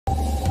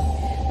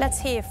Let's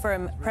hear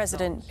from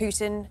President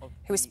Putin,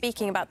 who was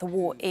speaking about the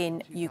war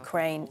in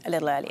Ukraine a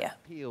little earlier.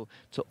 Appeal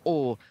to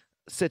all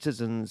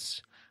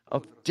citizens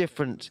of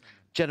different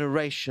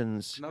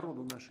generations,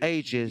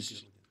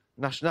 ages,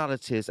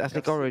 nationalities,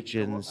 ethnic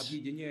origins,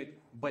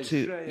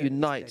 to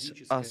unite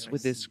us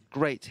with this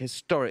great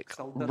historic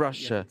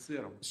Russia,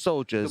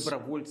 soldiers,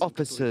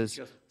 officers,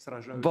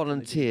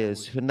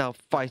 volunteers who are now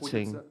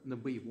fighting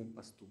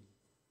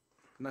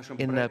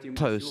in their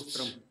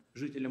posts.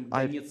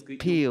 I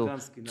appeal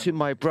to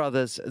my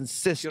brothers and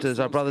sisters,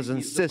 our brothers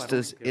and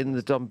sisters in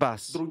the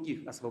Donbass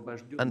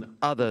and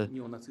other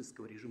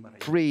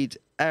freed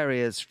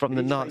areas from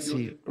the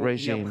Nazi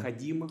regime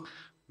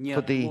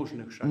for the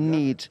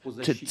need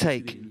to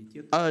take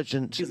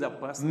urgent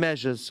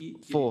measures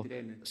for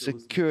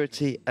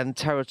security and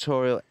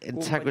territorial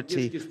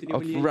integrity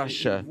of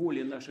Russia,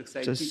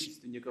 to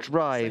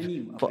strive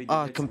for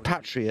our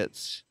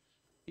compatriots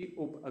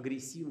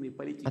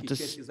and to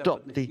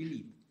stop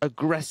the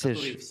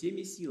aggression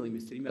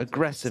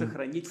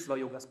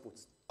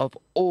of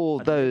all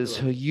those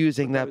who are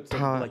using their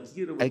power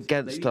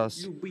against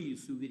us,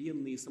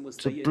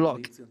 to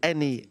block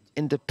any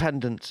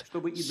independent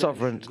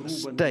sovereign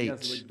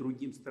state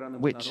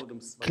which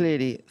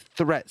clearly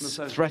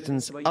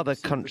threatens other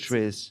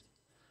countries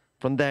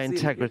from their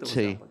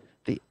integrity.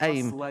 The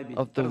aim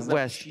of the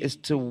West is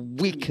to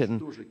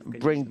weaken,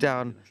 bring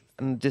down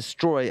and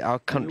destroy our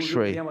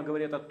country.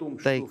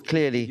 They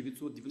clearly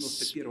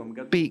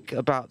speak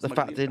about the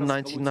fact that in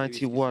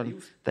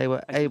 1991 they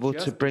were able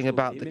to bring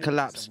about the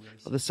collapse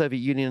of the Soviet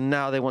Union, and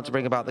now they want to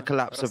bring about the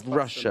collapse of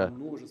Russia,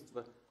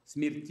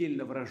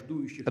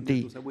 of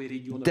the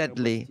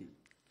deadly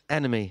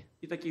enemy.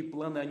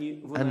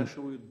 And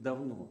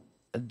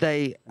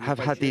they have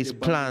had these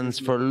plans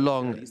for a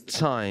long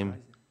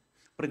time.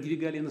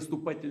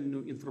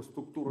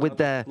 With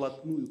their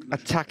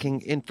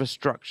attacking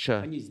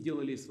infrastructure,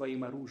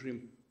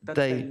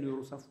 they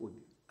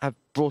have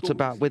brought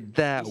about with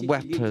their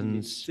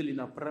weapons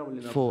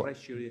for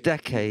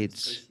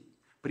decades,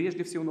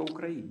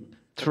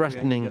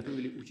 threatening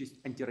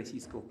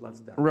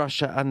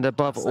Russia and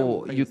above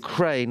all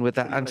Ukraine with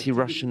their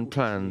anti-Russian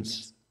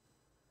plans,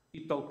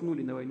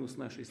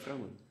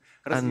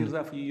 and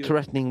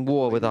threatening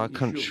war with our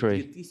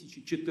country.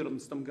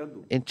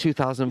 In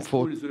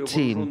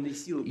 2014,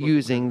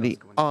 using the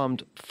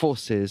armed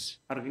forces,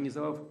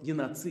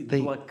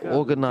 they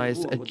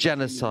organized a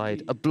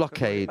genocide, a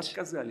blockade,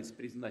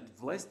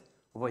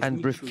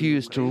 and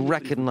refused to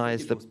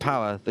recognize the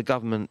power, the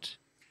government.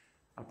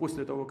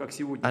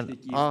 And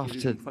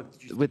after,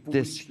 with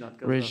this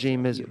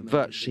regime has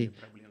virtually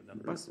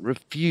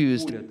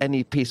refused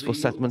any peaceful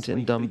settlement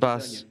in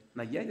Donbass,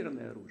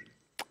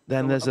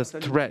 then there's a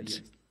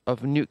threat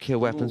of nuclear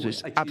weapons, which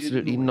is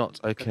absolutely not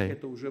okay.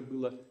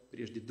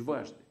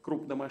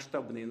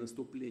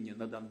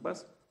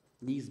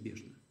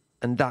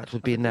 And that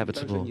would be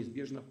inevitable,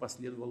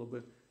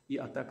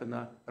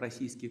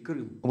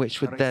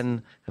 which would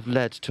then have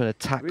led to an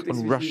attack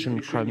on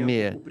Russian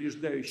Crimea.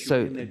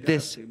 So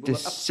this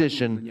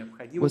decision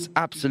was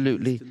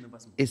absolutely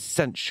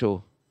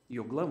essential.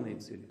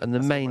 And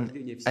the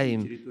main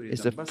aim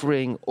is the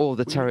freeing all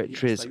the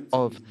territories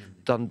of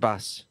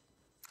Donbass.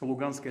 The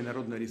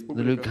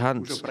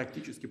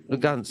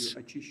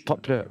Lugansk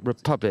Popular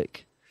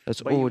Republic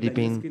has already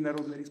been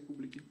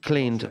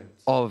cleaned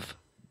of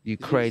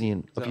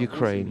Ukraine.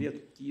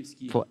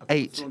 For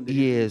 8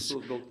 years,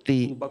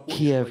 the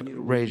Kiev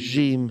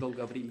regime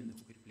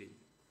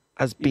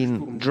has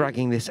been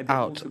dragging this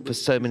out for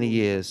so many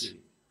years.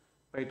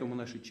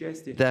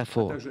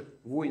 Therefore,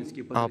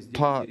 our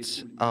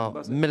parts,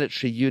 our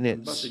military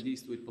units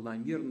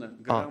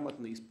are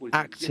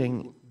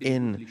acting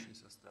in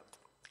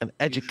an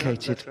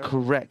educated,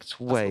 correct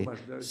way.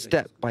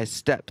 Step by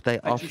step, they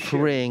are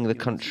freeing the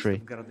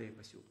country,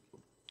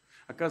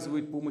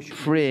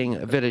 freeing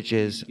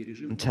villages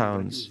and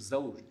towns.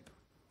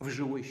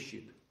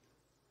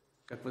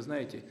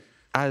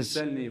 As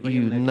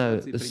you know,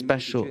 the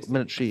special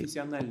military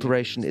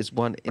operation is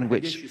one in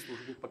which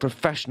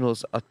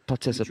professionals are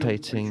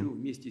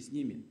participating,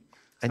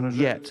 and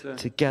yet,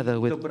 together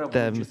with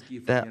them,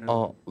 there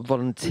are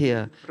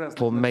volunteer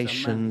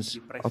formations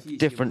of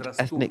different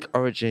ethnic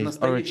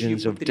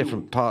origins of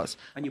different parts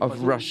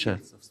of Russia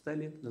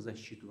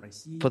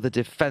for the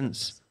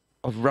defense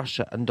of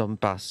Russia and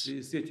Donbass.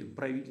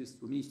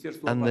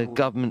 And the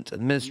government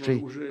and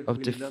Ministry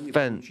of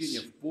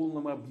Defense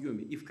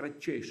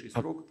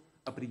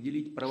have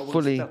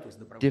fully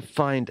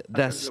defined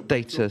their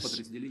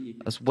status,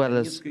 as well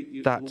as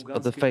that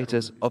of the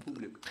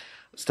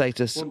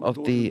status of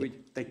the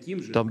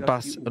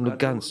Donbass and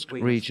Lugansk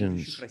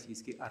regions.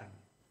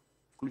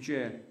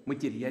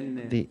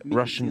 The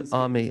Russian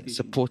army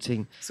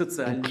supporting,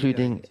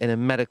 including in a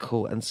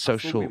medical and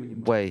social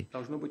way.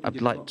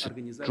 I'd like to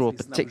draw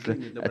particular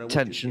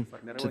attention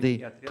to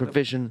the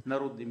provision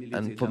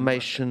and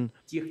formation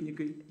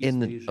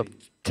of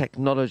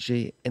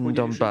technology in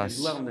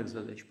Donbass.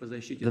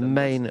 The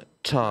main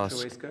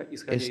task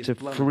is to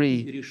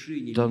free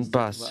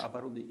Donbass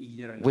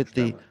with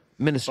the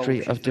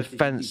Ministry of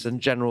Defense and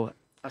General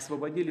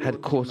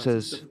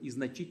Headquarters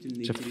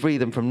to free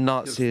them from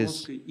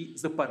Nazis,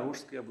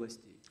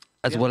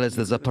 as well as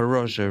the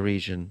Zaporozhye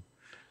region,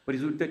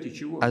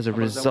 as a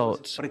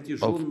result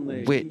of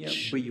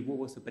which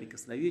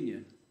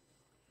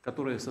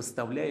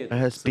there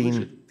has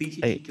been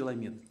a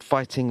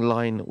fighting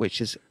line which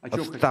is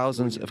of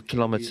thousands of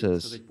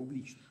kilometers.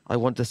 I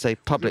want to say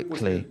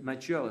publicly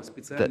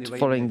that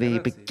following the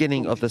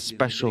beginning of the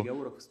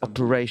special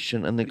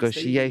operation and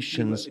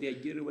negotiations,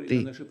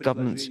 the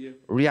government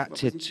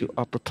reacted to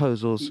our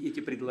proposals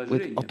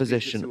with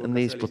opposition, and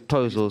these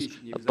proposals,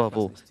 above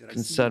all,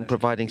 concern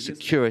providing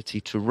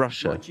security to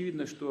Russia.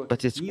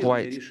 But it's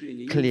quite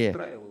clear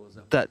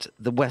that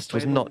the West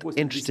was not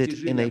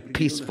interested in a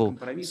peaceful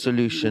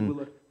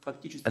solution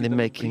and in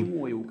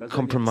making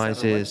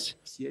compromises.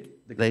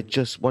 They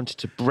just wanted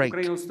to break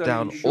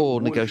down all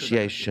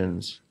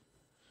negotiations.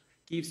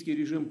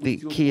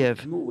 The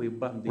Kiev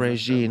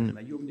regime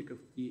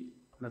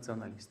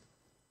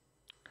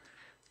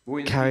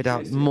carried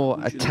out more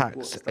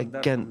attacks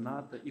again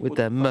with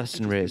their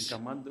mercenaries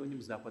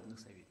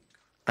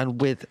and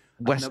with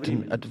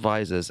Western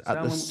advisors.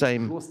 At the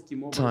same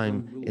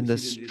time, in the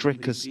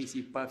strictest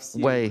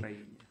way,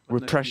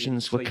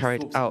 repressions were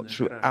carried out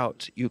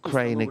throughout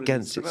Ukraine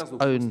against its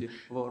own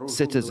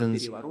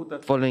citizens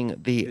following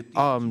the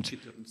armed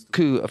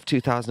coup of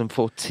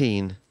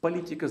 2014.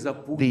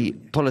 The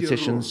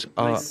politicians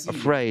are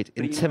afraid,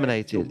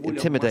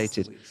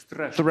 intimidated,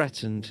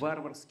 threatened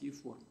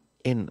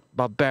in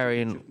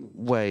barbarian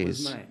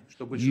ways.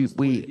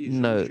 We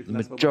know the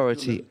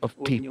majority of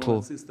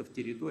people,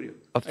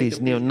 of these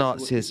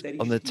neo-Nazis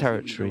on the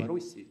territory,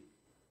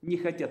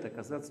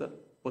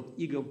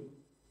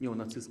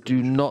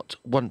 do not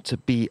want to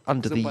be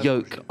under the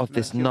yoke of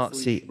this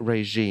Nazi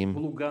regime.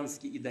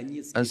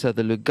 And so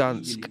the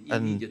Lugansk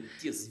and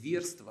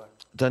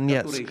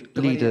Donetsk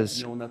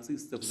leaders,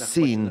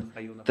 seen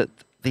that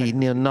the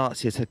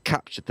neo-Nazis had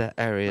captured their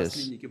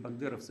areas,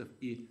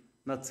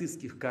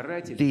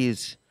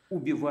 these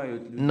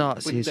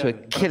Nazis who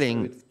are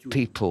killing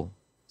people,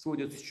 who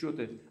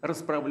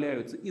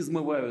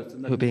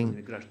are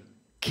being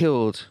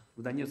killed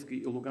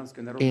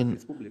in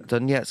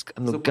Donetsk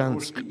and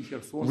Lugansk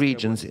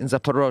regions in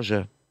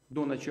Zaporozhye.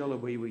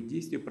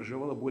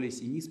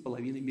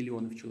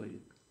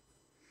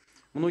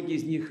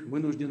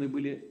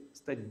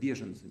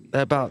 There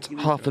are about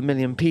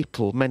 500,000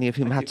 people, many of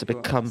whom had to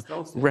become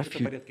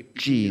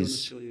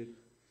refugees.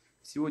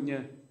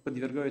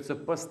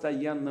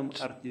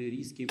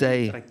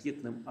 Today,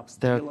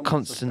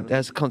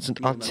 there's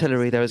constant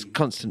artillery, there is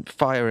constant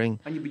firing.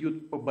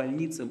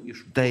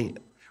 They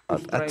are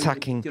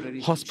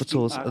attacking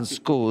hospitals and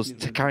schools,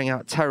 carrying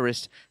out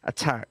terrorist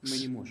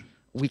attacks.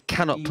 We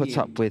cannot put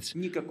up with,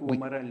 we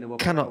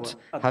cannot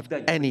have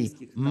any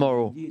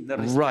moral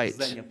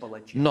right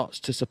not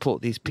to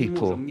support these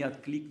people.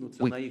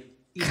 We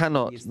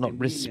cannot not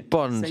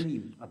respond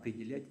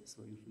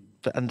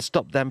and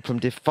stop them from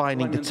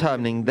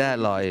determining their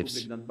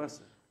lives.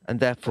 And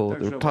therefore,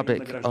 the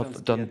Republic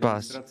of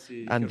Donbass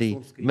and the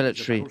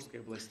military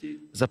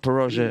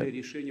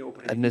Zaporozhye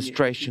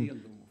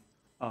administration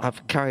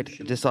have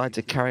decided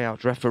to carry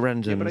out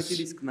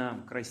referendums,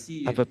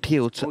 have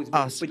appealed to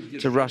us,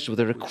 to Russia, with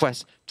a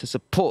request to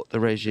support the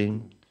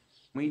regime.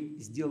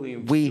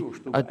 We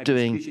are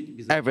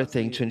doing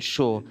everything to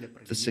ensure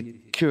the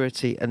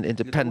security and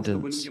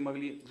independence,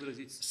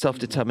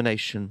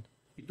 self-determination,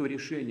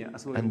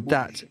 and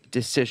that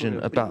decision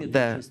about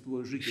their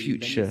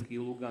future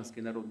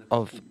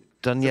of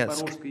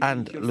Donetsk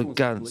and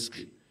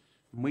Lugansk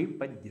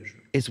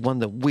is one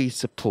that we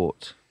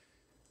support.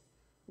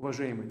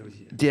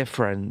 Dear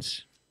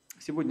friends,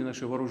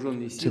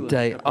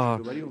 today our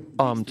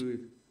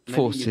armed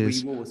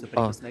forces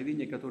are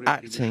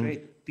acting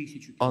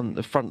on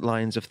the front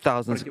lines of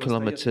thousands of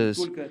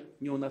kilometers,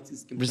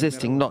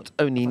 resisting not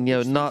only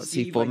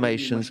neo-Nazi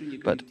formations,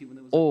 but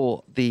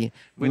all the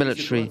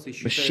military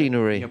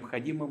machinery.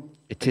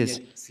 It is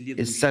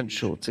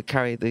essential to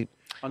carry the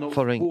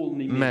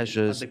following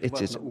measures.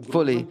 It is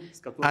fully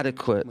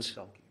adequate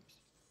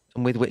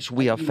and with which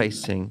we are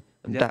facing,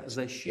 and that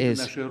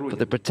is for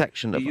the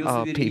protection of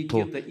our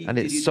people and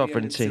its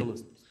sovereignty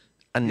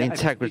and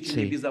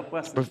integrity,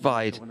 to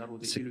provide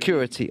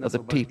security of the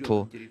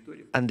people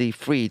and the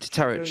freed,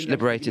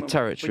 liberated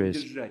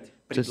territories,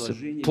 to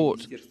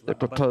support the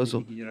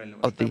proposal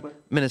of the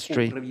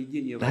ministry,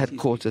 the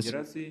headquarters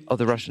of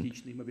the Russian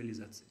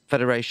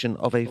Federation,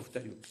 of a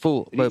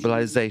full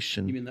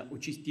mobilization.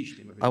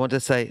 I want to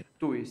say,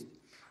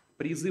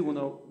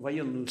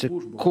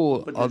 to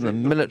call on the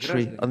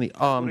military, on the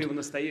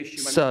armed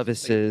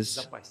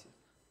services,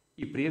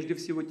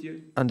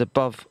 and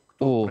above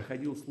all,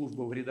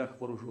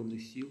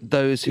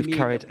 those who've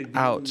carried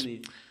out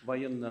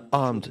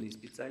armed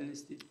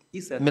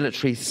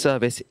military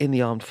service in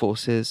the armed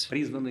forces,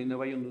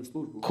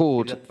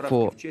 called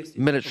for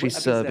military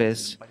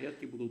service,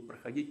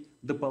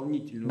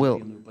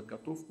 will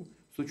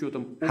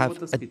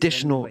have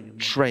additional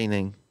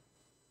training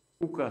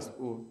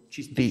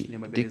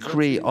the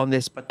decree on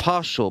this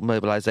partial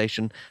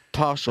mobilization,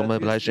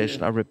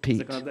 I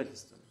repeat,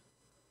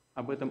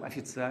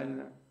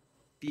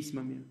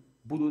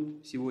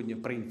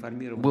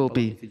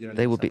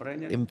 they will be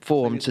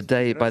informed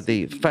today by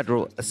the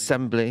Federal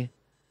Assembly.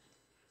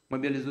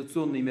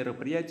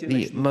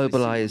 The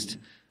mobilized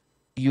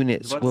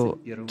units will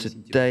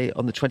today,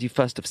 on the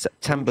 21st of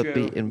September,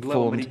 be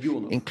informed,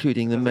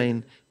 including the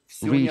main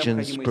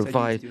regions,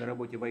 provide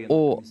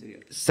all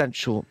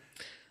essential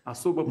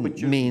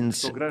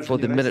means for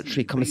the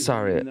military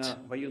commissariat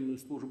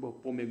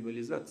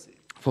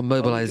for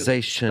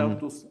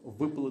mobilization,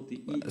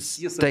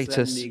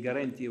 status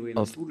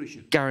of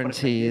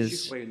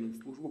guarantees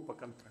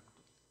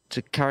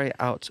to carry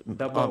out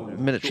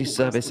military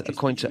service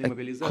according to a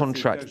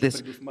contract.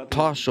 This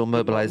partial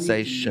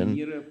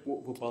mobilization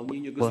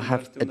will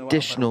have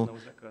additional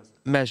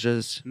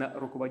measures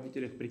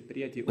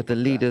with the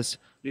leaders,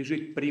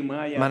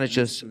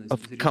 managers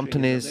of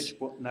companies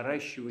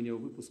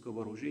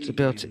to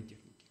be able to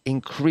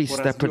increase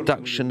their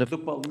production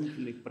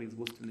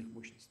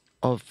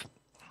of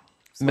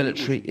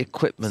military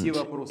equipment.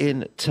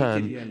 In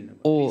turn,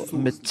 all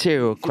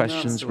material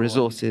questions,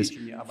 resources,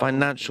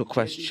 financial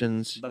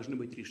questions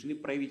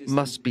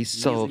must be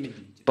solved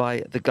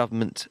by the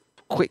government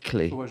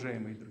quickly.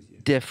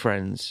 Dear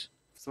friends,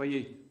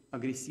 the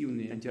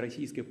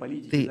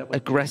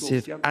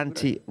aggressive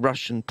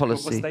anti-Russian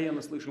policy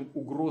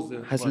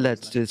has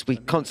led to this. We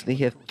constantly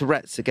hear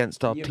threats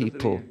against our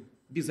people.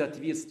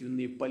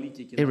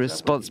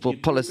 Irresponsible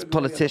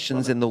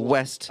politicians in the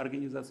West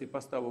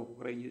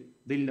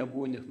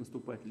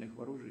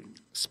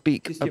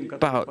speak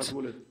about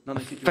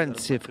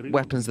offensive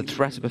weapons, the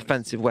threat of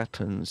offensive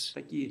weapons.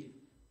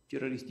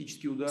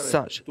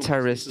 Such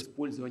terrorist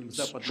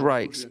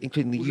strikes,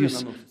 including the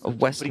use of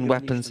Western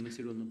weapons,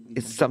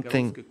 is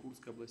something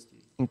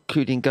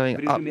including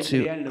going up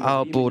to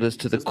our borders,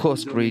 to the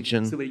Kursk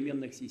region.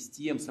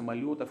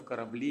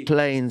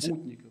 Planes,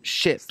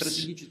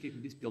 ships,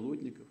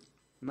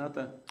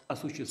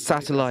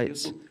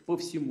 satellites.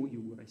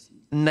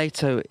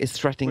 NATO is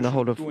threatening the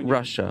whole of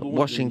Russia.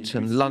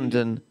 Washington,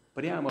 London,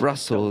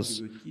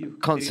 Brussels,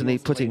 constantly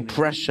putting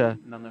pressure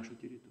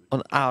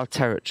on our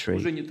territory.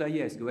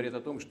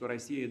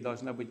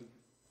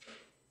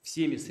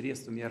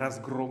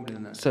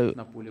 So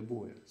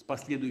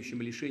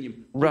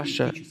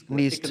Russia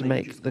needs to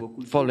make the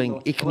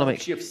following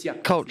economic,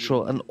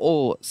 cultural and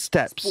all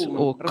steps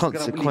or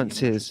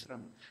consequences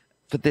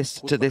for this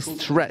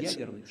threat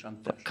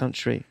for the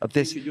country, of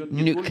this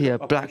nuclear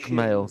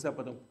blackmail,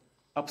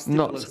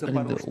 not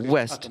only the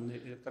West,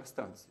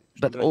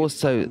 but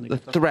also the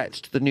threat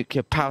to the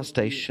nuclear power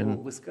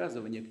station,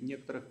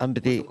 and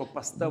the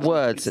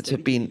words that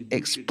have been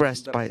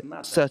expressed by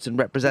certain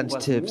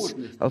representatives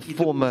of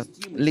former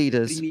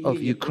leaders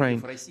of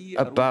Ukraine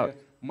about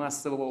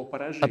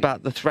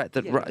the threat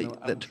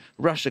that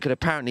Russia could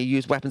apparently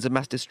use weapons of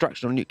mass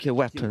destruction or nuclear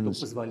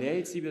weapons.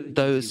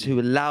 Those who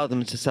allow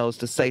themselves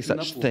to say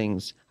such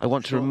things, I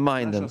want to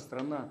remind them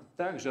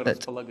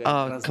that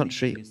our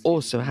country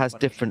also has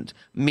different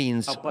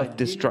means of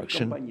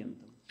destruction,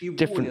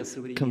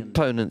 different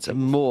components, and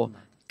more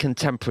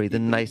contemporary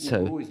than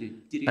NATO.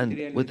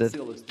 And with the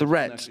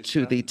threat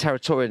to the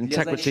territorial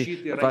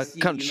integrity of our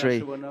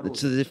country,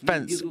 to the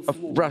defense of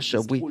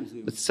Russia, we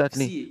would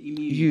certainly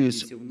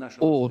use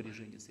all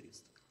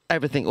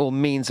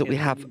means that we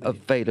have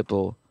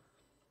available.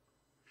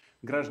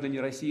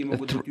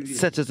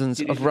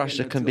 Citizens of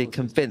Russia can be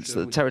convinced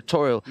that the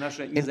territorial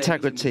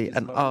integrity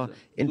and our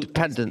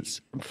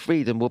independence and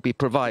freedom will be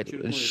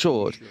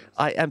ensured.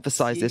 I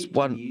emphasize this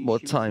one more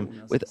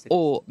time, with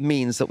all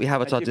means that we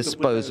have at our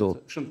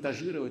disposal.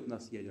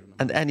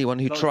 And anyone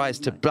who tries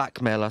to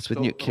blackmail us with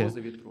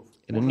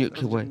in a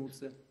nuclear way,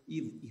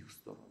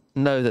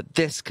 know that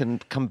this can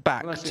come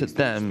back to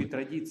them.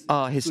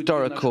 Our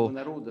historical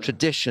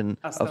tradition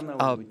of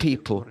our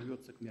people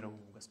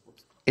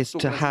is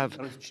to have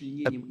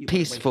a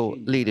peaceful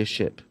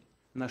leadership.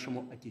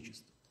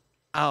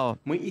 Our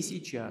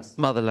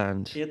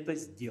motherland.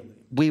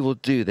 We will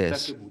do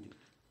this,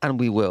 and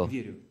we will.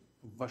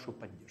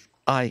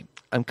 I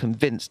am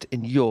convinced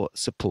in your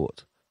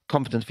support,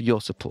 confident for your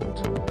support.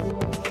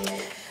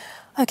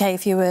 OK,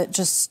 if you were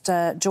just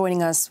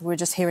joining us, we're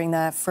just hearing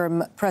there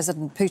from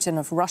President Putin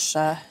of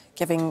Russia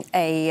giving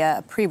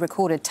a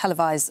pre-recorded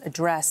televised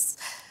address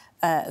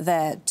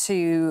there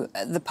to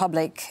the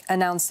public,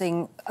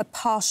 announcing a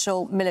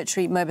partial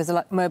military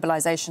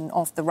mobilization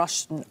of the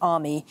Russian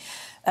army.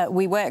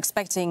 We were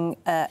expecting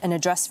an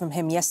address from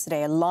him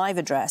yesterday, a live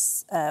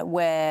address,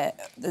 where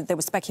there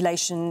was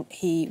speculation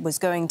he was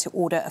going to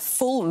order a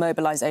full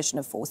mobilization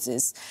of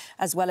forces,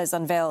 as well as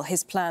unveil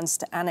his plans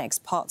to annex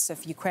parts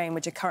of Ukraine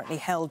which are currently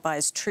held by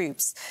his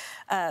troops.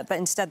 But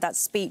instead, that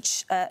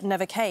speech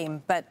never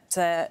came. But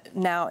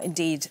now,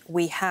 indeed,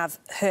 we have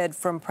heard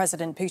from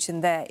President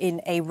Putin there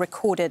in a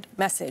recorded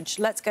message.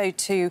 Let's go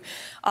to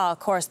our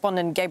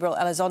correspondent, Gabriel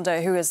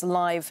Elizondo, who is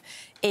live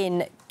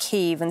in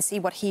Kyiv and see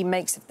what he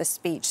makes of the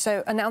speech.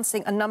 So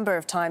announcing a number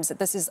of times that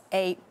this is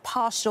a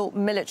partial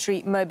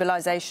military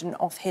mobilization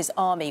of his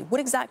army.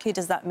 What exactly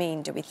does that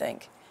mean, do we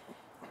think?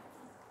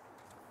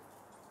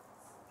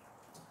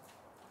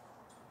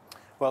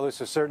 Well,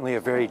 this is certainly a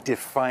very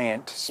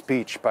defiant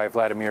speech by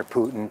Vladimir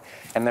Putin,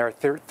 and there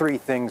are three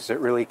things that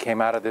really came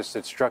out of this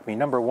that struck me.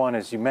 Number one,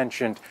 as you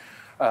mentioned,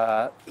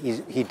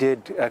 he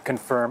did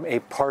confirm a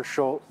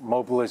partial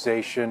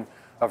mobilization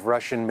of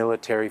Russian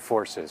military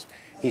forces.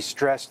 He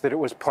stressed that it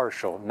was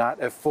partial,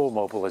 not a full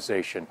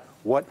mobilization.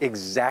 What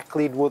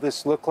exactly will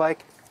this look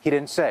like? He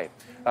didn't say.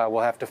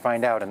 We'll have to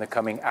find out in the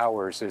coming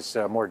hours as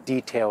more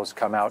details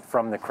come out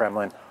from the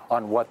Kremlin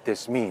on what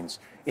this means.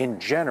 In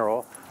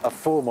general, a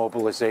full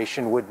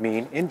mobilization would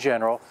mean, in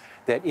general,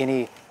 that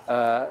any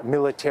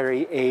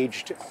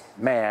military-aged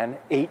man,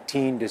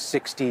 18 to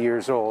 60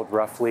 years old,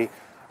 roughly,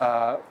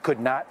 could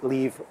not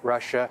leave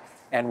Russia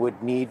and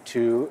would need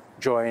to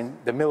join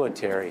the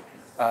military.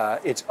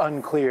 It's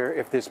unclear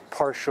if this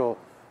partial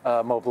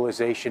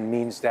mobilization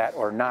means that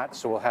or not,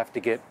 so we'll have to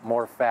get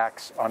more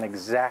facts on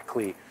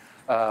exactly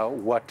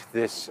what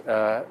this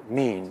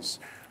means.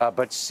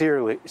 But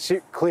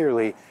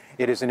clearly,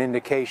 it is an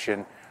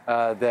indication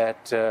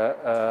that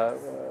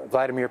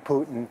Vladimir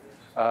Putin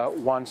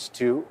wants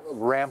to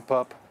ramp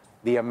up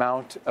the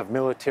amount of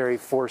military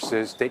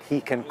forces that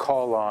he can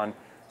call on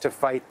to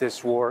fight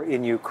this war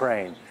in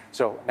Ukraine.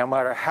 So no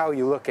matter how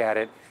you look at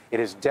it, it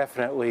is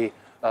definitely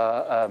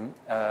an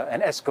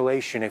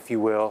escalation, if you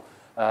will,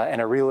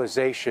 and a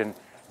realization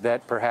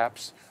that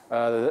perhaps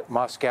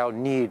Moscow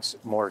needs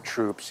more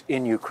troops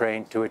in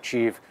Ukraine to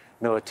achieve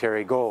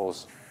military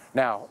goals.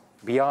 Now,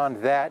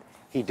 beyond that,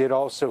 he did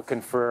also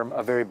confirm,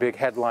 a very big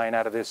headline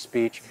out of this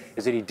speech,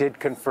 is that he did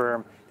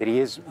confirm that he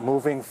is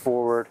moving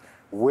forward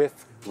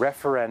with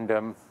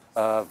referendum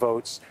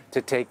votes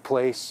to take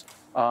place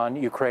on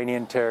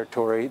Ukrainian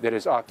territory that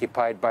is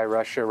occupied by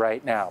Russia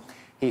right now.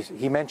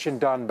 He mentioned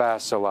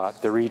Donbass a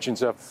lot, the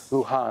regions of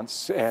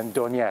Luhansk and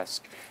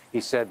Donetsk. He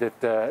said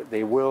that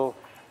they will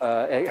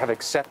have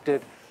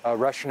accepted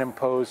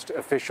Russian-imposed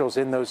officials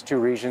in those two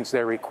regions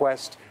their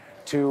request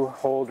to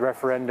hold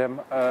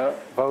referendum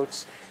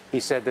votes. He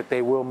said that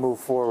they will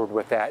move forward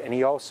with that. And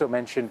he also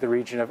mentioned the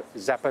region of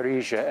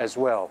Zaporizhia as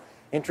well.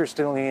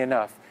 Interestingly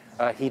enough,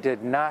 he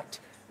did not,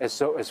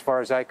 as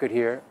far as I could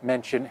hear,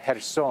 mention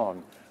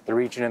Kherson, the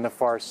region in the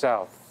far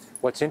south.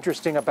 What's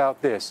interesting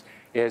about this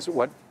is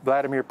what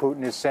Vladimir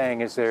Putin is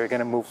saying is they're going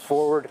to move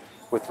forward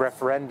with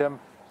referendum.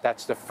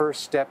 That's the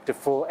first step to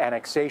full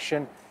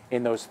annexation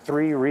in those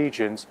three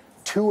regions.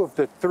 Two of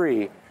the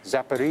three,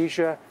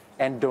 Zaporizhia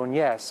and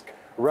Donetsk,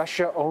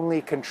 Russia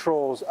only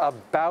controls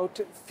about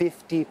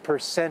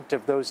 50%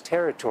 of those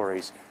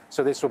territories.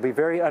 So this will be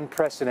very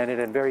unprecedented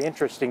and very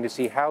interesting to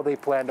see how they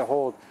plan to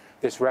hold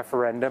this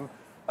referendum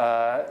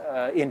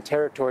in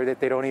territory that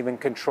they don't even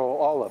control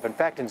all of. In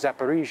fact, in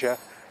Zaporizhia,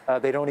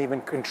 they don't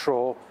even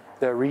control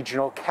the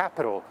regional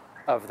capital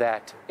of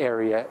that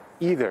area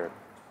either.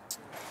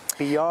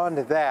 Beyond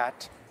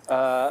that,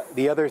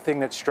 the other thing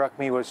that struck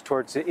me was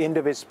towards the end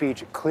of his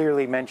speech,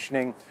 clearly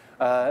mentioning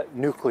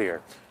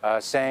nuclear,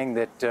 saying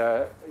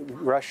that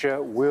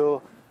Russia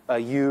will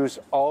use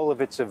all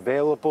of its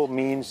available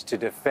means to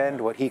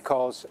defend what he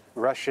calls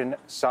Russian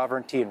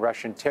sovereignty and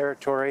Russian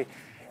territory,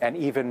 and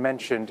even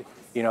mentioned,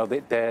 you know,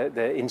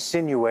 the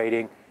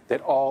insinuating that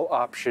all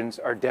options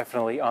are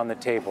definitely on the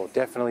table.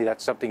 Definitely,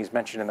 that's something he's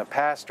mentioned in the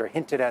past or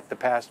hinted at the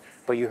past,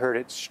 but you heard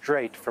it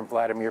straight from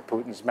Vladimir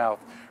Putin's mouth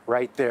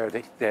right there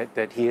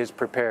that he is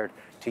prepared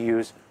to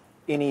use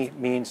any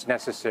means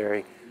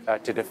necessary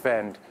to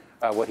defend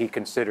what he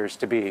considers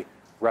to be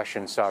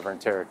Russian sovereign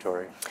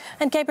territory.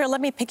 And Gabriel,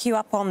 let me pick you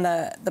up on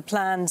the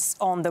plans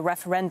on the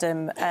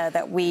referendum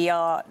that we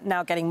are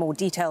now getting more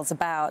details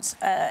about.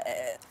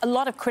 A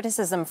lot of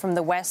criticism from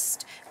the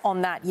West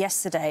on that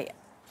yesterday.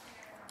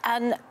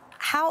 And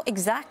how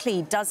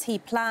exactly does he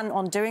plan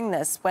on doing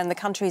this when the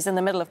country's in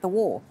the middle of the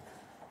war?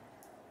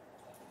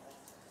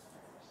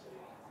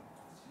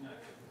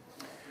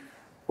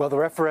 Well, the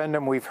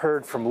referendum, we've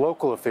heard from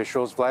local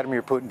officials.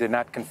 Vladimir Putin did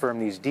not confirm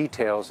these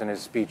details in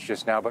his speech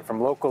just now, but from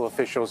local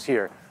officials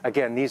here.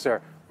 Again, these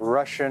are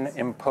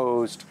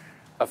Russian-imposed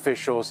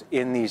officials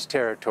in these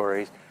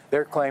territories.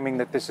 They're claiming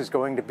that this is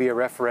going to be a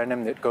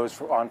referendum that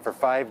goes on for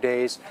 5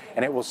 days,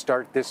 and it will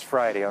start this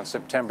Friday on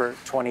September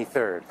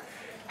 23rd.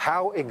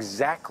 How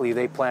exactly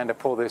they plan to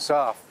pull this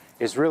off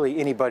is really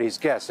anybody's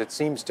guess. It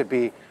seems to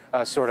be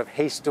sort of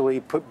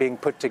hastily being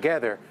put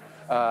together.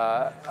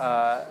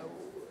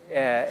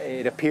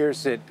 It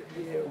appears that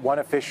one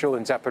official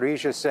in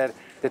Zaporizhia said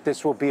that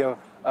this will be a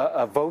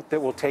vote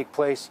that will take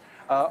place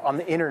on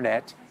the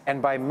internet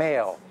and by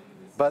mail.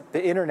 But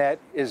the internet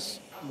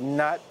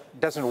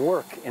doesn't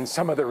work in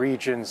some of the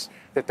regions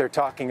that they're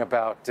talking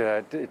about.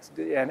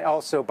 And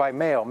also by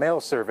mail.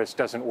 Mail service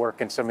doesn't work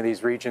in some of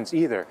these regions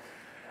either.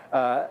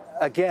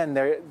 Again,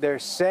 they're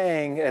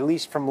saying, at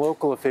least from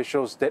local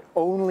officials, that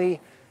only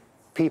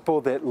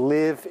people that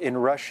live in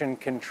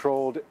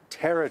Russian-controlled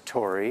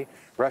territory,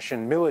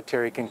 Russian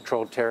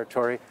military-controlled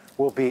territory,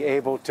 will be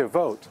able to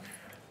vote.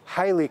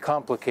 highly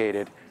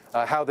complicated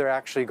how they're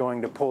actually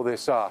going to pull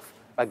this off.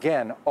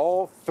 Again,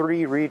 all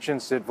three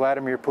regions that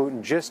Vladimir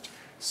Putin just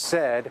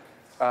said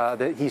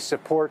that he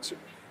supports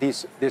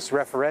this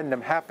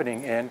referendum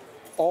happening in,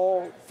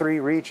 all three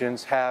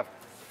regions have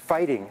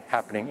fighting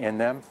happening in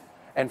them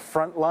and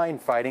frontline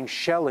fighting,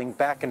 shelling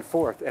back and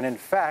forth. And in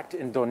fact,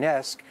 in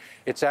Donetsk,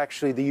 it's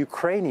actually the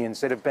Ukrainians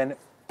that have been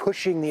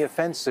pushing the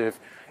offensive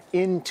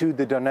into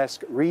the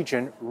Donetsk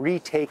region,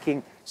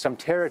 retaking some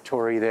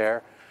territory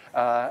there.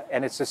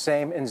 And it's the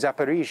same in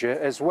Zaporizhia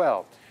as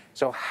well.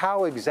 So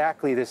how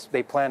exactly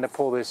they plan to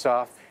pull this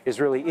off is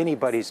really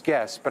anybody's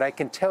guess. But I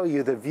can tell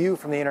you the view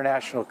from the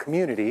international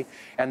community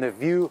and the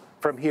view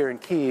from here in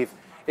Kyiv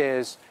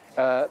is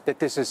that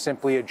this is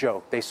simply a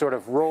joke. They sort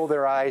of roll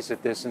their eyes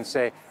at this and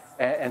say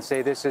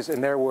this is, in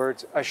their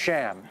words, a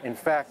sham. In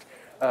fact,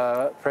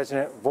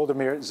 President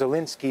Volodymyr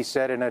Zelensky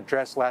said in an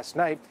address last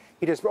night,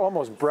 he just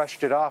almost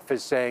brushed it off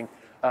as saying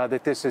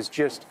that this is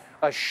just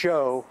a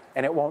show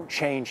and it won't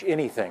change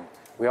anything.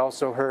 We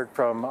also heard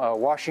from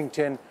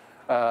Washington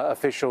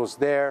officials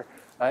there,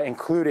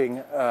 including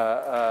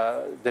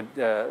the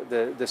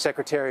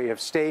Secretary of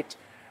State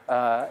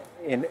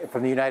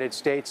from the United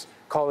States,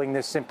 calling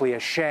this simply a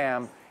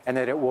sham and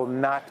that it will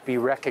not be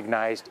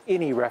recognized.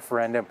 Any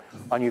referendum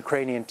on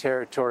Ukrainian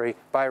territory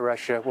by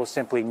Russia will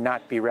simply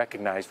not be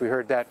recognized. We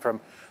heard that from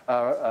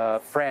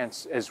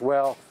France as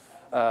well.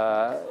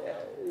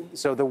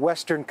 So the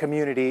Western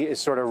community is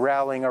sort of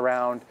rallying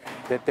around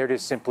that they're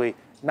just simply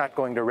not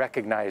going to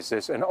recognize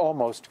this and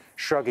almost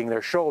shrugging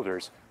their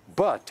shoulders.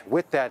 But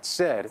with that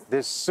said,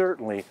 this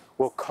certainly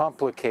will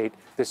complicate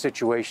the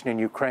situation in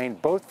Ukraine,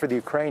 both for the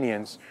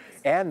Ukrainians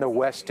and the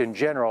West in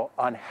general,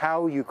 on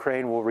how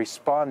Ukraine will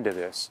respond to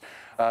this,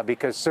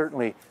 because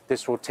certainly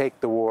this will take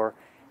the war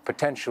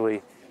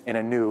potentially in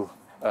a new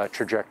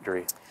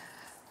trajectory.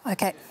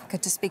 Okay,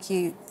 good to speak to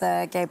you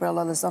there, Gabriel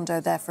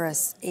Elizondo, there for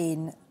us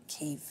in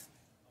Kyiv.